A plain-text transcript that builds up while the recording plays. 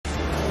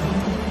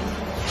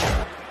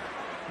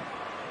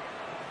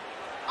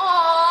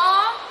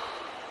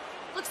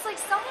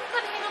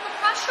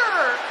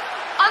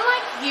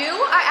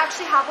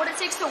actually have what it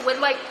takes to win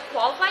my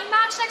qualifying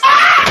match next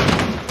week?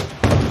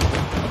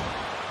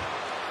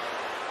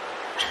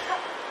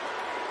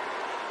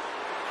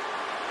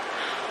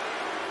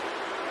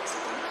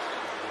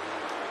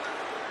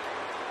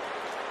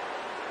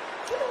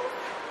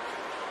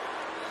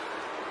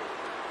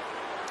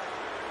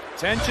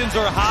 Tensions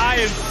are high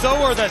and so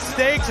are the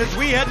stakes as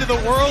we head to the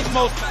world's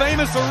most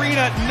famous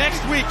arena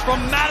next week from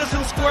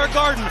Madison Square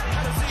Garden.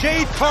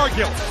 Jade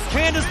Cargill,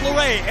 Candice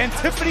LeRae, and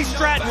Tiffany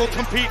Stratton will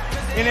compete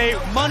in a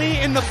Money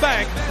in the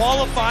Bank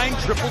qualifying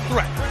triple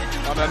threat.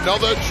 And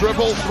another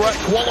triple threat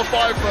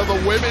qualifier for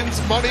the women's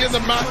Money in the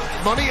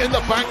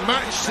Bank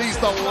match sees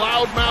the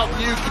loudmouth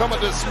newcomer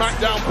to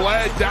SmackDown,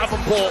 Blair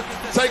Davenport,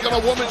 take on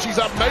a woman she's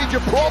had major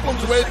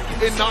problems with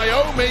in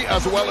Naomi,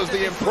 as well as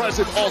the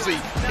impressive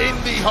Aussie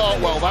Indy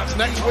Hartwell. That's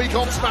next week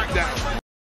on SmackDown.